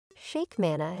Sheikh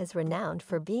Mana is renowned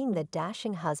for being the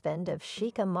dashing husband of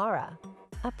Shiekha Mahra,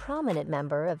 a prominent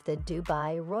member of the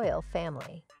Dubai royal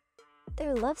family.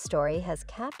 Their love story has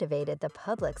captivated the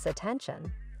public's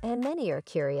attention, and many are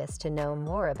curious to know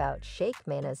more about Sheikh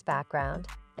Mana's background,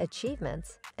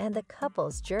 achievements, and the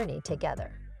couple's journey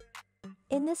together.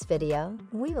 In this video,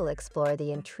 we will explore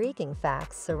the intriguing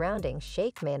facts surrounding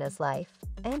Sheikh Mana's life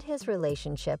and his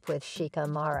relationship with Shiekha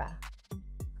Mahra.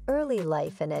 Early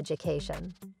life and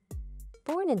education.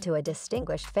 Born into a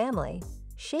distinguished family,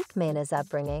 Sheikh Mana's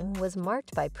upbringing was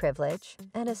marked by privilege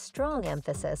and a strong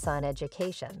emphasis on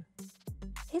education.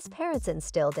 His parents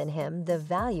instilled in him the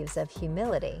values of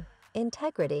humility,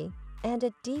 integrity, and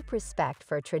a deep respect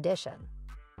for tradition.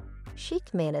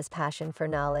 Sheikh Mana's passion for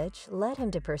knowledge led him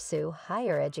to pursue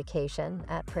higher education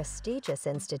at prestigious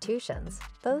institutions,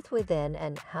 both within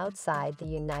and outside the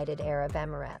United Arab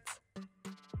Emirates.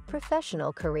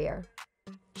 Professional career.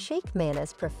 Sheikh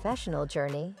Mana's professional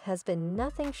journey has been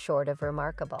nothing short of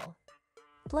remarkable.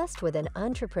 Blessed with an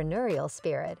entrepreneurial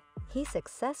spirit, he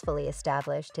successfully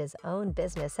established his own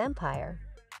business empire,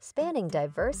 spanning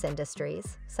diverse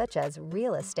industries such as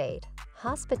real estate,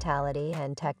 hospitality,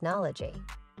 and technology.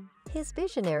 His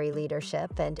visionary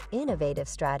leadership and innovative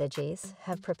strategies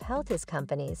have propelled his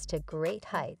companies to great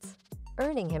heights,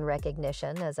 earning him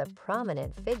recognition as a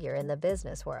prominent figure in the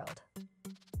business world.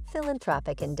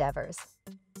 Philanthropic endeavors.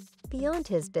 Beyond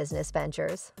his business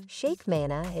ventures, Sheikh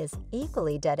Mana is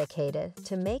equally dedicated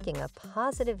to making a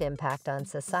positive impact on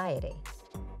society.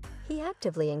 He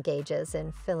actively engages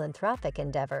in philanthropic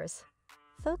endeavors,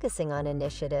 focusing on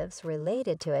initiatives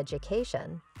related to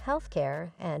education,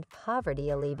 healthcare, and poverty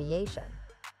alleviation.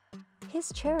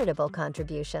 His charitable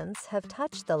contributions have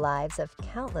touched the lives of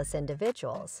countless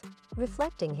individuals,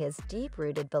 reflecting his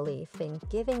deep-rooted belief in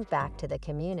giving back to the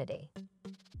community.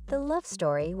 The love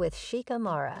story with Shiekha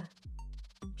Mahra.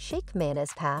 Sheikh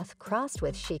Mana's path crossed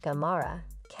with Shiekha Mahra,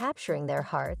 capturing their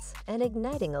hearts and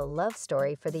igniting a love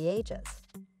story for the ages.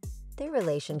 Their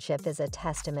relationship is a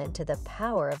testament to the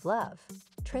power of love,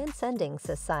 transcending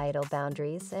societal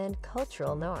boundaries and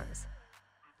cultural norms.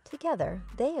 Together,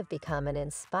 they have become an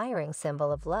inspiring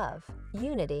symbol of love,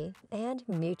 unity, and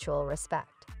mutual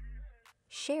respect.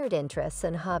 Shared interests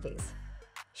and hobbies.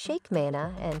 Sheikh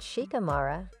Mana and Shiekha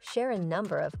Mahra share a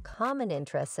number of common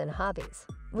interests and hobbies,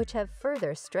 which have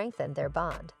further strengthened their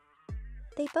bond.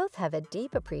 They both have a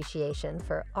deep appreciation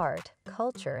for art,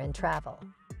 culture, and travel.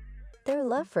 Their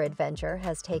love for adventure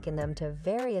has taken them to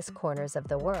various corners of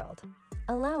the world,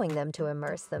 allowing them to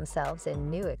immerse themselves in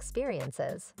new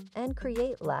experiences and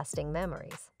create lasting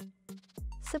memories.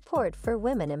 Support for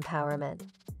women empowerment.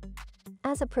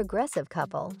 As a progressive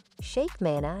couple, Sheikh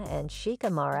Mana and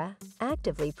Shiekha Mahra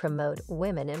actively promote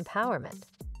women empowerment.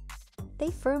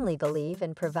 They firmly believe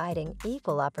in providing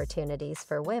equal opportunities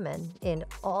for women in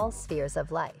all spheres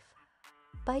of life.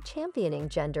 By championing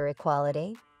gender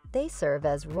equality, they serve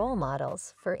as role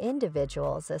models for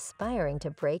individuals aspiring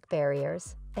to break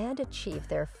barriers and achieve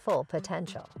their full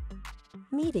potential.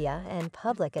 Media and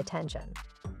public attention.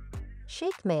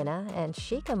 Sheikh Mana and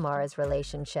Shiekha Mahra's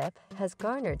relationship has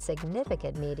garnered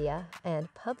significant media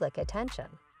and public attention.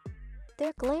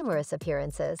 Their glamorous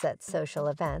appearances at social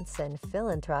events and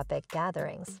philanthropic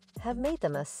gatherings have made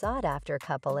them a sought-after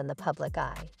couple in the public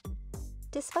eye.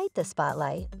 Despite the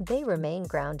spotlight, they remain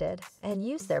grounded and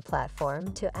use their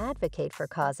platform to advocate for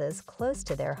causes close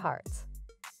to their hearts.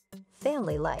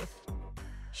 Family life.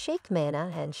 Sheikh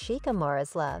Mana and Shiekha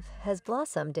Mahra's love has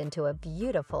blossomed into a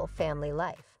beautiful family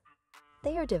life.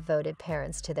 They are devoted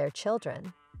parents to their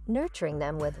children, nurturing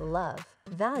them with love,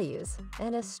 values,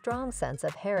 and a strong sense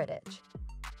of heritage.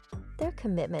 Their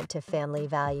commitment to family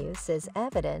values is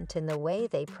evident in the way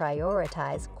they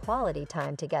prioritize quality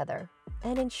time together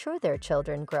and ensure their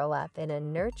children grow up in a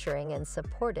nurturing and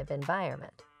supportive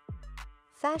environment.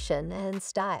 Fashion and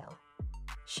style.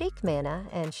 Sheikh Mana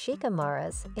and Shiekha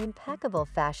Mahra's impeccable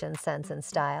fashion sense and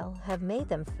style have made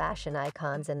them fashion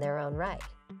icons in their own right.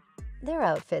 Their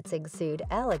outfits exude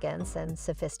elegance and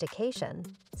sophistication,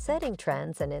 setting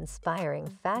trends and inspiring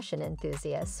fashion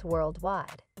enthusiasts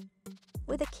worldwide.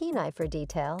 With a keen eye for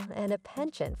detail and a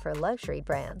penchant for luxury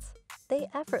brands, they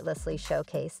effortlessly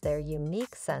showcase their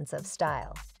unique sense of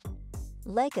style.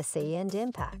 Legacy and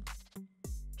impact.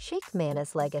 Sheikh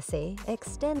Mana's legacy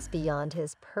extends beyond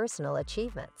his personal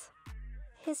achievements.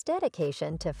 His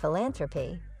dedication to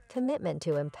philanthropy, commitment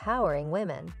to empowering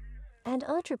women, and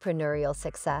entrepreneurial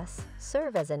success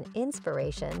serve as an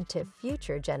inspiration to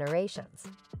future generations.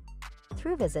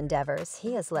 Through his endeavors,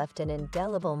 he has left an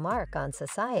indelible mark on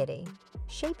society,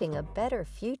 shaping a better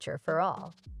future for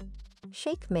all.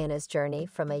 Sheikh Mana's journey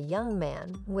from a young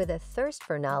man with a thirst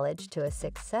for knowledge to a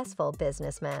successful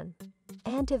businessman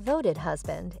and devoted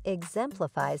husband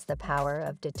exemplifies the power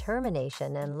of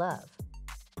determination and love.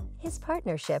 His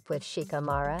partnership with Shiekha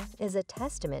Mahra is a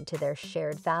testament to their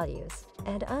shared values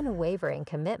and unwavering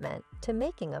commitment to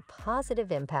making a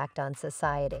positive impact on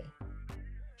society.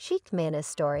 Sheikh Mana's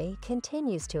story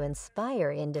continues to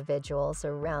inspire individuals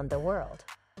around the world,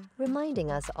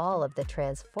 reminding us all of the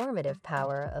transformative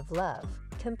power of love,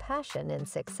 compassion, and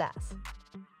success.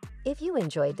 If you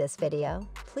enjoyed this video,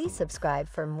 please subscribe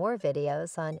for more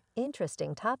videos on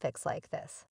interesting topics like this.